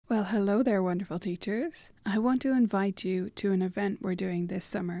Well, hello there, wonderful teachers. I want to invite you to an event we're doing this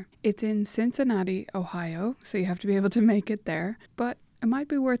summer. It's in Cincinnati, Ohio, so you have to be able to make it there, but it might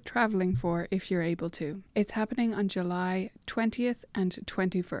be worth traveling for if you're able to. It's happening on July 20th and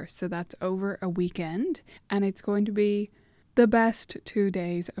 21st, so that's over a weekend, and it's going to be the best 2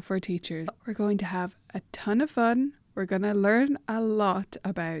 days for teachers. We're going to have a ton of fun. We're going to learn a lot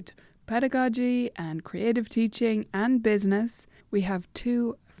about pedagogy and creative teaching and business. We have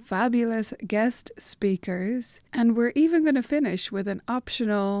 2 fabulous guest speakers, and we're even going to finish with an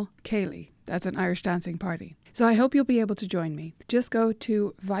optional Ceilidh. That's an Irish dancing party. So I hope you'll be able to join me. Just go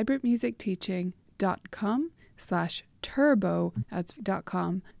to vibrantmusicteaching.com/turbo. That's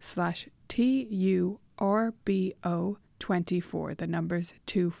 .com/TURBO24. The number's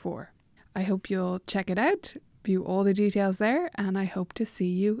 24. I hope you'll check it out, view all the details there, and I hope to see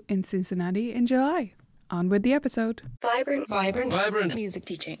you in Cincinnati in July. On with the episode. Vibrant music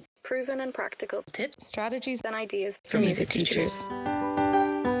teaching. Proven and practical Tips, strategies, and ideas for music teachers.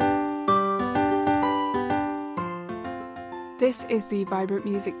 This is the Vibrant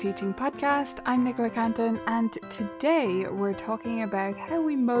Music Teaching Podcast. I'm Nicola Canton, and today we're talking about how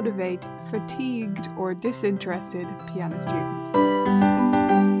we motivate fatigued or disinterested piano students.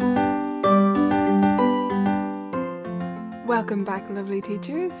 Welcome back, lovely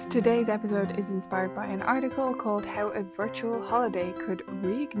teachers. Today's episode is inspired by an article called How a Virtual Holiday Could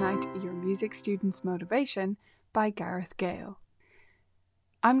Reignite Your Music Students' Motivation by Gareth Gale.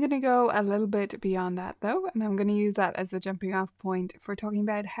 I'm going to go a little bit beyond that though, and I'm going to use that as a jumping off point for talking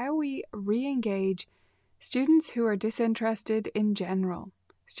about how we re-engage students who are disinterested in general,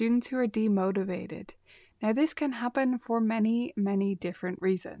 students who are demotivated. Now this can happen for many, many different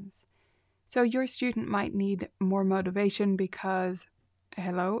reasons. So your student might need more motivation because,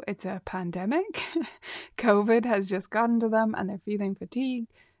 hello, it's a pandemic. COVID has just gotten to them and they're feeling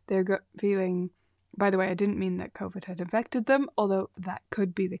fatigued. They're feeling, by the way, I didn't mean that COVID had infected them, although that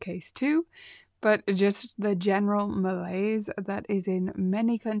could be the case too. But just the general malaise that is in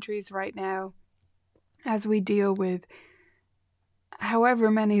many countries right now as we deal with however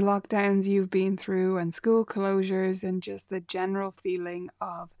many lockdowns you've been through and school closures and just the general feeling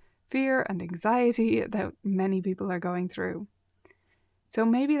of fear and anxiety that many people are going through. So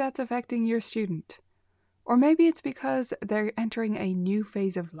maybe that's affecting your student. Or maybe it's because they're entering a new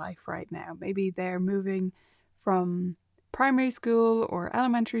phase of life right now. Maybe they're moving from primary school or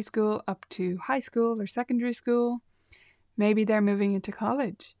elementary school up to high school or secondary school. Maybe they're moving into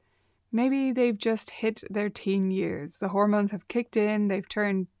college. Maybe they've just hit their teen years. The hormones have kicked in. They've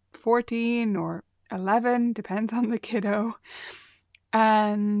turned 14 or 11, depends on the kiddo.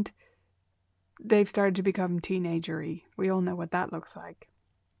 And they've started to become teenager-y. We all know what that looks like.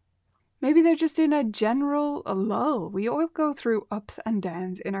 Maybe they're just in a general lull. We all go through ups and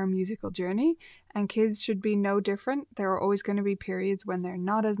downs in our musical journey, and kids should be no different. There are always going to be periods when they're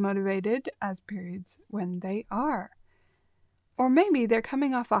not as motivated as periods when they are. Or maybe they're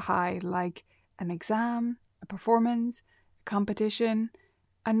coming off a high, like an exam, a performance, a competition,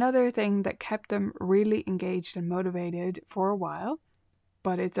 another thing that kept them really engaged and motivated for a while,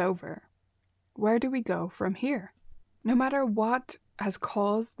 but it's over. Where do we go from here? No matter what has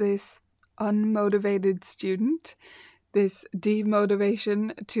caused this unmotivated student, this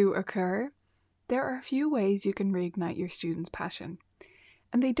demotivation to occur, there are a few ways you can reignite your student's passion.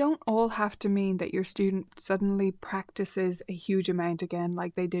 And they don't all have to mean that your student suddenly practices a huge amount again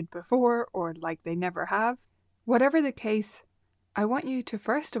like they did before or like they never have. Whatever the case, I want you to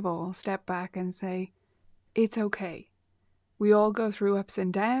first of all step back and say, it's okay. We all go through ups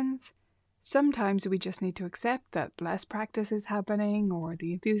and downs. Sometimes we just need to accept that less practice is happening or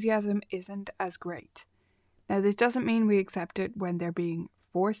the enthusiasm isn't as great. Now, this doesn't mean we accept it when they're being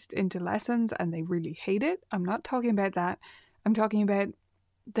forced into lessons and they really hate it. I'm not talking about that. I'm talking about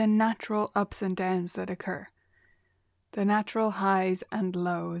the natural ups and downs that occur. The natural highs and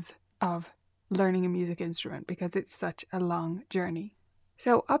lows of learning a music instrument because it's such a long journey.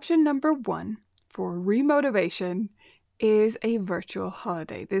 So option number 1 for remotivation is a virtual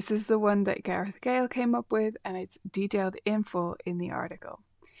holiday. This is the one that Gareth Gale came up with, and it's detailed in full in the article.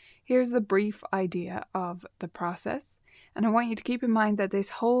 Here's the brief idea of the process, and I want you to keep in mind that this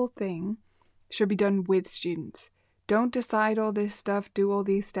whole thing should be done with students. Don't decide all this stuff, do all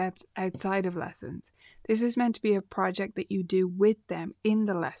these steps outside of lessons. This is meant to be a project that you do with them in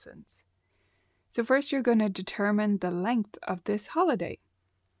the lessons. So first you're going to determine the length of this holiday.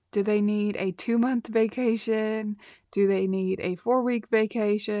 Do they need a 2-month vacation? Do they need a 4-week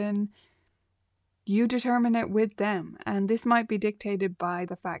vacation? You determine it with them. And this might be dictated by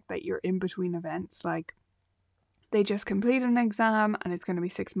the fact that you're in between events. Like they just complete an exam and it's going to be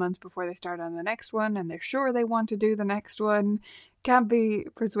 6 months before they start on the next one, and they're sure they want to do the next one, can't be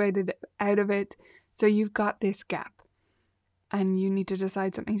persuaded out of it. So you've got this gap and you need to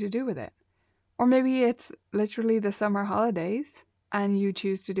decide something to do with it. Or maybe it's literally the summer holidays and you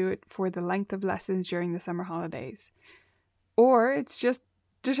choose to do it for the length of lessons during the summer holidays. Or it's just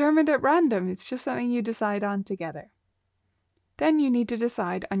determined at random. It's just something you decide on together. Then you need to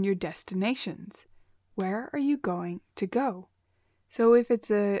decide on your destinations. Where are you going to go? So if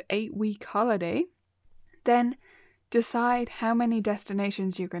it's a 8-week holiday, then decide how many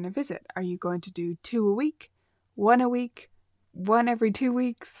destinations you're going to visit. Are you going to do 2 a week, 1 a week, 1 every 2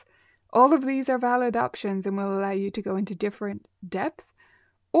 weeks? All of these are valid options and will allow you to go into different depth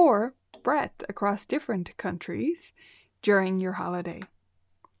or breadth across different countries during your holiday.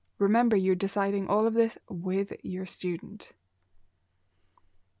 Remember, you're deciding all of this with your student.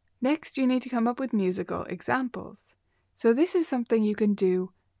 Next, you need to come up with musical examples. So this is something you can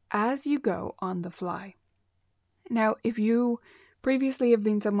do as you go on the fly. Now, if you previously have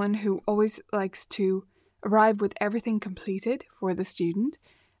been someone who always likes to arrive with everything completed for the student,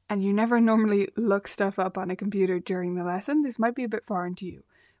 and you never normally look stuff up on a computer during the lesson, this might be a bit foreign to you.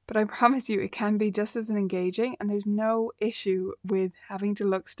 But I promise you it can be just as engaging, and there's no issue with having to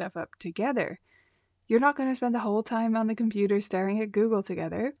look stuff up together. You're not going to spend the whole time on the computer staring at Google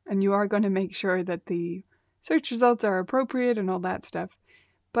together, and you are going to make sure that the search results are appropriate and all that stuff.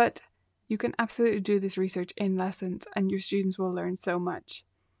 But you can absolutely do this research in lessons, and your students will learn so much.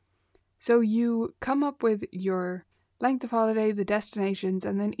 So you come up with your length of holiday, the destinations,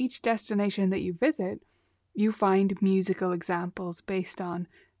 and then each destination that you visit, you find musical examples based on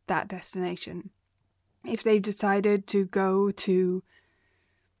that destination. If they've decided to go to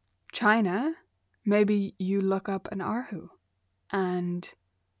China, maybe you look up an erhu and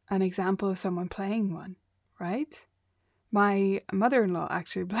an example of someone playing one, right? My mother-in-law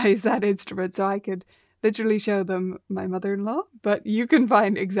actually plays that instrument, so I could literally show them my mother-in-law, but you can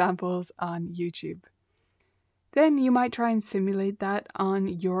find examples on YouTube. Then you might try and simulate that on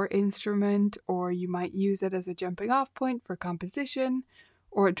your instrument, or you might use it as a jumping off point for composition,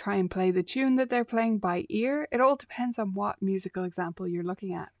 or try and play the tune that they're playing by ear. It all depends on what musical example you're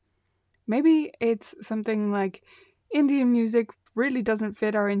looking at. Maybe it's something like Indian music really doesn't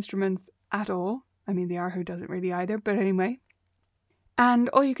fit our instruments at all. I mean, the erhu doesn't really either, but anyway. And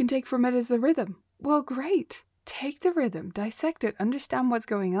all you can take from it is the rhythm. Well, great. Take the rhythm, dissect it, understand what's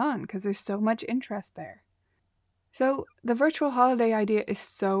going on, because there's so much interest there. So the virtual holiday idea is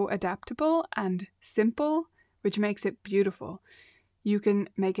so adaptable and simple, which makes it beautiful. You can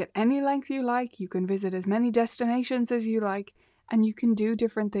make it any length you like, you can visit as many destinations as you like, and you can do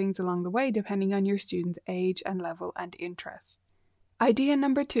different things along the way depending on your student's age and level and interests. Idea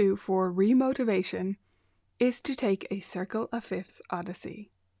number 2 for remotivation is to take a Circle of Fifths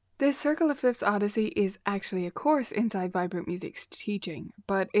Odyssey. This Circle of Fifths Odyssey is actually a course inside Vibrant Music's teaching,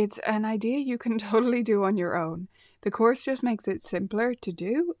 but it's an idea you can totally do on your own. The course just makes it simpler to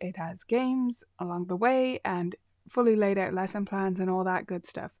do. It has games along the way and fully laid out lesson plans and all that good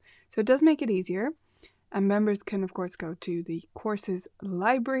stuff. So it does make it easier. And members can, of course, go to the courses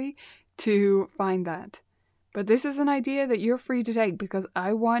library to find that. But this is an idea that you're free to take because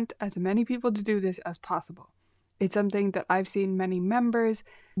I want as many people to do this as possible. It's something that I've seen many members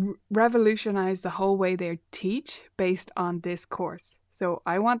revolutionize the whole way they teach based on this course. So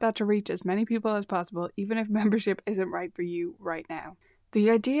I want that to reach as many people as possible, even if membership isn't right for you right now. The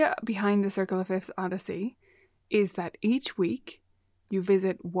idea behind the Circle of Fifths Odyssey is that each week you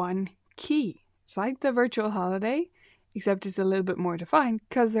visit one key. It's like the virtual holiday, except it's a little bit more defined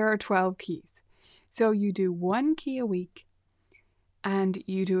because there are 12 keys. So you do one key a week and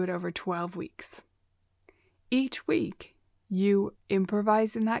you do it over 12 weeks. Each week you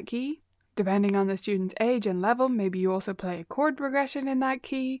improvise in that key. Depending on the student's age and level, maybe you also play a chord progression in that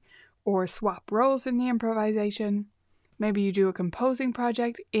key or swap roles in the improvisation. Maybe you do a composing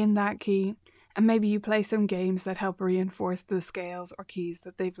project in that key, and maybe you play some games that help reinforce the scales or keys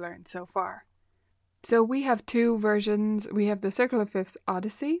that they've learned so far. So we have 2 versions. We have the Circle of Fifths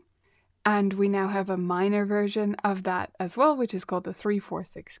Odyssey, and we now have a minor version of that as well, which is called the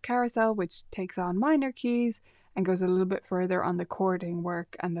 3-4-6 Carousel, which takes on minor keys and goes a little bit further on the chording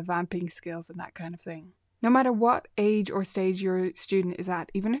work and the vamping skills and that kind of thing. No matter what age or stage your student is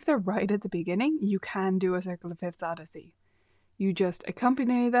at, even if they're right at the beginning, you can do a Circle of Fifths Odyssey. You just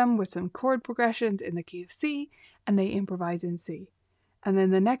accompany them with some chord progressions in the key of C, and they improvise in C. And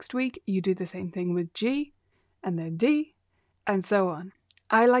then the next week, you do the same thing with G, and then D, and so on.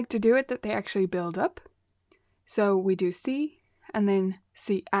 I like to do it that they actually build up. So we do C, and then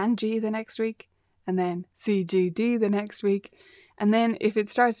C and G the next week, and then C, G, D the next week. And then if it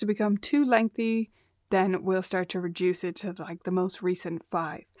starts to become too lengthy, then we'll start to reduce it to like the most recent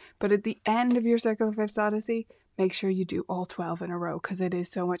 5. But at the end of your Circle of Fifths Odyssey, make sure you do all 12 in a row because it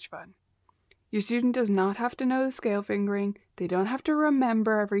is so much fun. Your student does not have to know the scale fingering. They don't have to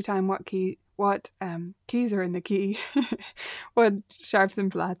remember every time what keys are in the key, what sharps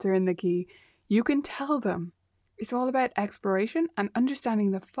and flats are in the key. You can tell them. It's all about exploration and understanding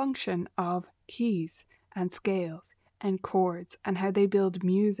the function of keys and scales and chords and how they build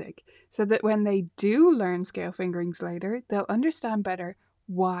music, so that when they do learn scale fingerings later, they'll understand better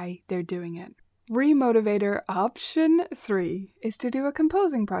why they're doing it. Remotivator option 3 is to do a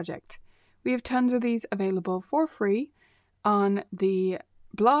composing project. We have tons of these available for free on the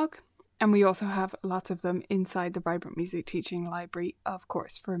blog, and we also have lots of them inside the Vibrant Music Teaching Library, of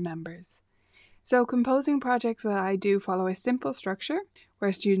course, for members. So composing projects that I do follow a simple structure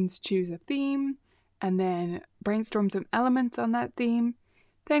where students choose a theme and then brainstorm some elements on that theme,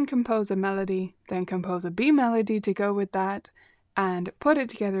 then compose a melody, then compose a B melody to go with that, and put it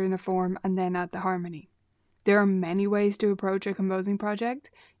together in a form and then add the harmony. There are many ways to approach a composing project.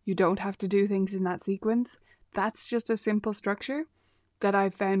 You don't have to do things in that sequence. That's just a simple structure that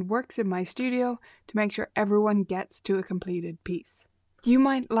I've found works in my studio to make sure everyone gets to a completed piece. You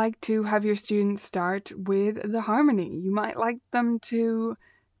might like to have your students start with the harmony. You might like them to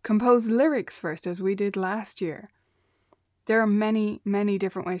compose lyrics first, as we did last year. There are many, many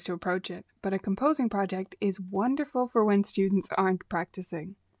different ways to approach it, but a composing project is wonderful for when students aren't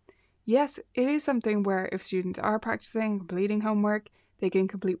practicing. Yes, it is something where if students are practicing, completing homework, they can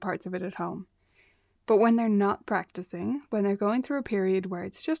complete parts of it at home. But when they're not practicing, when they're going through a period where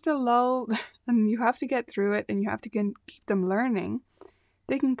it's just a lull and you have to get through it and you have to keep them learning,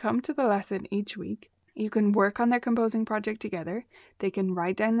 they can come to the lesson each week. You can work on their composing project together. They can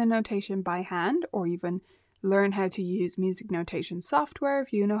write down the notation by hand or even learn how to use music notation software.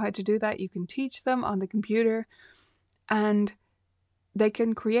 If you know how to do that, you can teach them on the computer, and they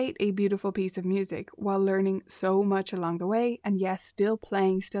can create a beautiful piece of music while learning so much along the way, and yes, still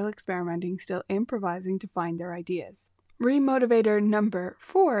playing, still experimenting, still improvising to find their ideas. Remotivator number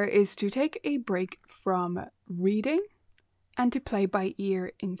 4 is to take a break from reading and to play by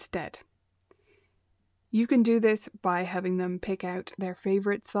ear instead. You can do this by having them pick out their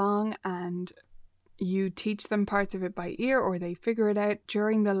favorite song and you teach them parts of it by ear, or they figure it out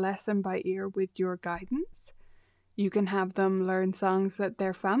during the lesson by ear with your guidance. You can have them learn songs that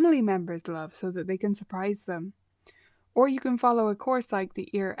their family members love so that they can surprise them. Or you can follow a course like the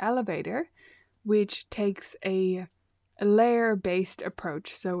Ear Elevator, which takes a layer-based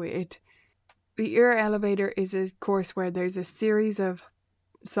approach. So the Ear Elevator is a course where there's a series of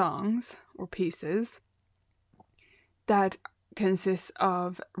songs or pieces that consists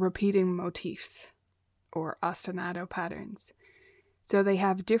of repeating motifs or ostinato patterns. So they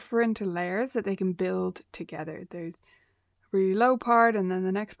have different layers that they can build together. There's a really low part, and then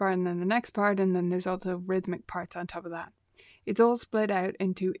the next part, and then the next part, and then there's also rhythmic parts on top of that. It's all split out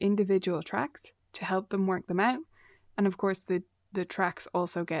into individual tracks to help them work them out. And of course, the tracks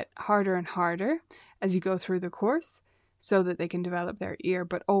also get harder and harder as you go through the course so that they can develop their ear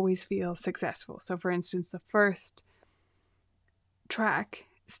but always feel successful. So for instance, the first track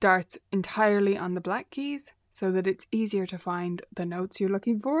starts entirely on the black keys so that it's easier to find the notes you're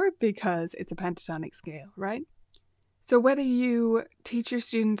looking for because it's a pentatonic scale, right? So whether you teach your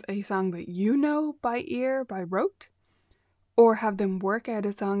students a song that you know by ear, by rote, or have them work out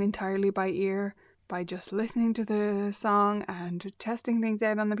a song entirely by ear by just listening to the song and testing things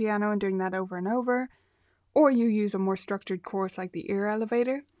out on the piano and doing that over and over, or you use a more structured course like the Ear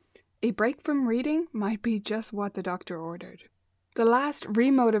Elevator, a break from reading might be just what the doctor ordered. The last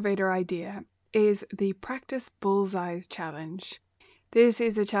remotivator idea is the Practice Bullseyes Challenge. This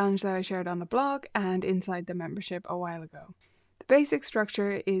is a challenge that I shared on the blog and inside the membership a while ago. The basic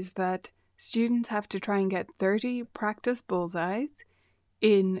structure is that students have to try and get 30 practice bullseyes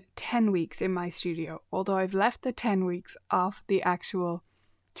in 10 weeks in my studio, although I've left the 10 weeks off the actual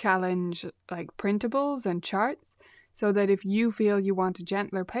challenge like printables and charts, so that if you feel you want a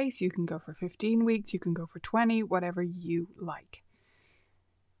gentler pace, you can go for 15 weeks, you can go for 20, whatever you like.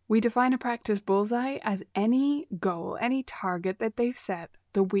 We define a practice bullseye as any goal, any target that they've set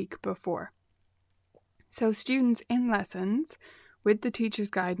the week before. So students in lessons, with the teacher's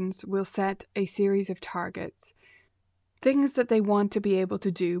guidance, will set a series of targets, things that they want to be able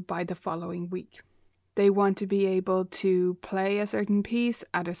to do by the following week. They want to be able to play a certain piece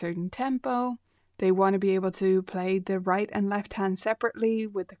at a certain tempo. They want to be able to play the right and left hand separately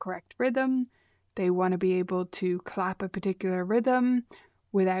with the correct rhythm. They want to be able to clap a particular rhythm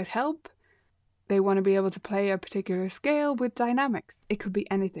without help. they want to be able to play a particular scale with dynamics. It could be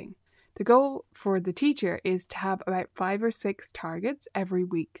anything. The goal for the teacher is to have about 5 or 6 targets every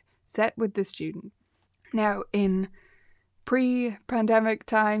week set with the student. Now, in pre-pandemic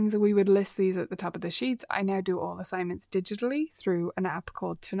times, we would list these at the top of the sheets. I now do all assignments digitally through an app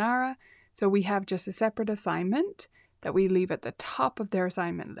called Tonara. So we have just a separate assignment that we leave at the top of their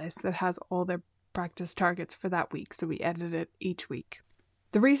assignment list that has all their practice targets for that week. So we edit it each week.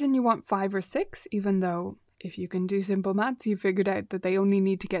 The reason you want 5 or 6, even though if you can do simple maths, you figured out that they only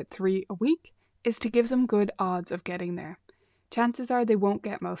need to get 3 a week, is to give them good odds of getting there. Chances are they won't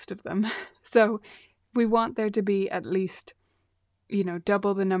get most of them. So we want there to be at least,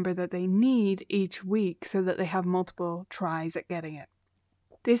 double the number that they need each week so that they have multiple tries at getting it.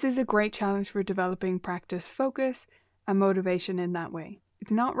 This is a great challenge for developing practice focus and motivation in that way.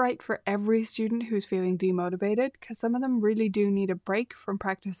 It's not right for every student who's feeling demotivated, because some of them really do need a break from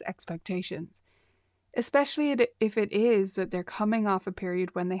practice expectations. Especially if it is that they're coming off a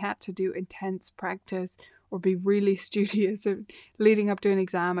period when they had to do intense practice or be really studious leading up to an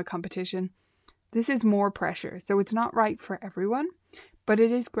exam, a competition. This is more pressure, so it's not right for everyone, but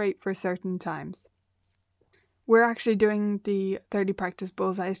it is great for certain times. We're actually doing the 30 Practice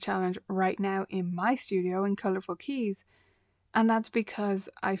Bullseyes Challenge right now in my studio in Colourful Keys, and that's because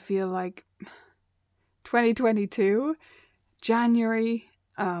I feel like 2022, January,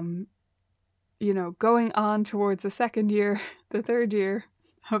 going on towards the second year, the third year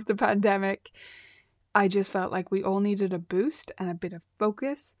of the pandemic, I just felt like we all needed a boost and a bit of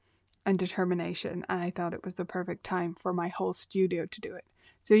focus and determination, and I thought it was the perfect time for my whole studio to do it.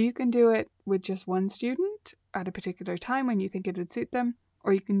 So you can do it with just one student at a particular time when you think it would suit them,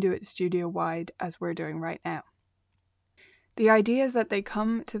 or you can do it studio-wide as we're doing right now. The idea is that they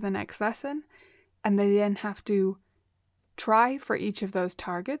come to the next lesson and they then have to try for each of those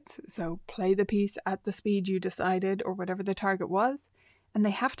targets, so play the piece at the speed you decided or whatever the target was, and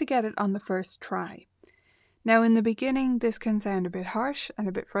they have to get it on the first try. Now, in the beginning, this can sound a bit harsh and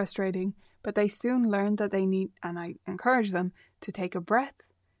a bit frustrating, but they soon learn that they need, and I encourage them, to take a breath,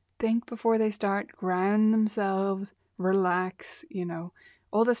 think before they start, ground themselves, relax,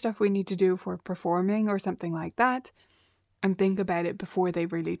 all the stuff we need to do for performing or something like that, and think about it before they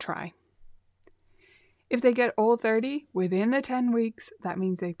really try. If they get all 30 within the 10 weeks, that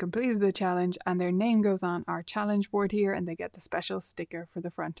means they've completed the challenge and their name goes on our challenge board here and they get the special sticker for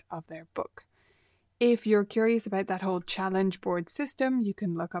the front of their book. If you're curious about that whole challenge board system, you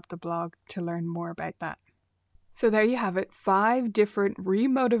can look up the blog to learn more about that. So there you have it, 5 different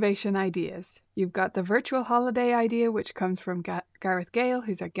remotivation ideas. You've got the virtual holiday idea, which comes from Gareth Gale,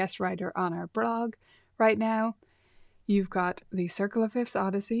 who's a guest writer on our blog right now. You've got the Circle of Fifths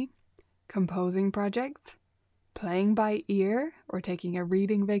Odyssey, composing projects, playing by ear or taking a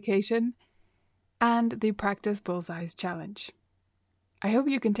reading vacation, and the Practice Bullseyes Challenge. I hope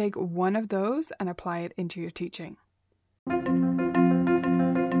you can take one of those and apply it into your teaching.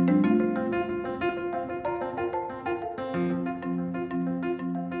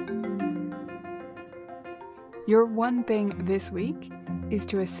 Your one thing this week is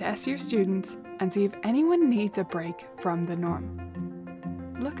to assess your students and see if anyone needs a break from the norm.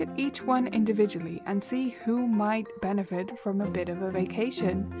 Look at each one individually and see who might benefit from a bit of a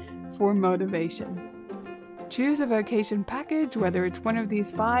vacation for motivation. Choose a vacation package, whether it's one of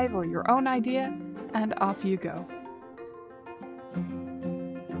these 5 or your own idea, and off you go.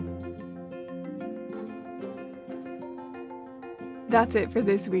 That's it for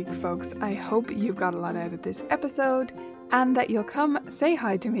this week, folks. I hope you got a lot out of this episode and that you'll come say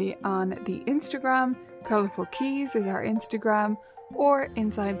hi to me on the Instagram. Colourful Keys is our Instagram, or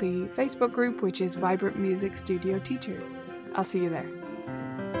inside the Facebook group, which is Vibrant Music Studio Teachers. I'll see you there.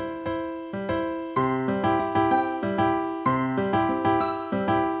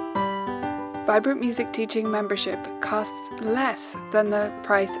 Vibrant Music Teaching membership costs less than the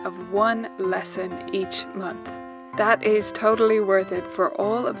price of one lesson each month. That is totally worth it for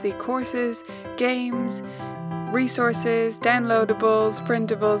all of the courses, games, resources, downloadables,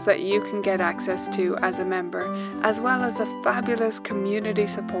 printables that you can get access to as a member, as well as the fabulous community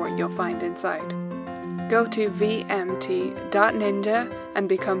support you'll find inside. Go to vmt.ninja and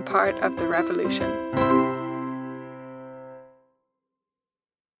become part of the revolution.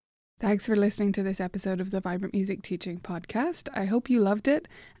 Thanks for listening to this episode of the Vibrant Music Teaching Podcast. I hope you loved it,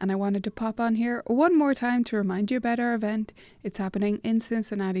 and I wanted to pop on here one more time to remind you about our event. It's happening in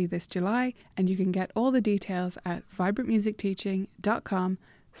Cincinnati this July, and you can get all the details at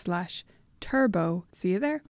vibrantmusicteaching.com/turbo. See you there.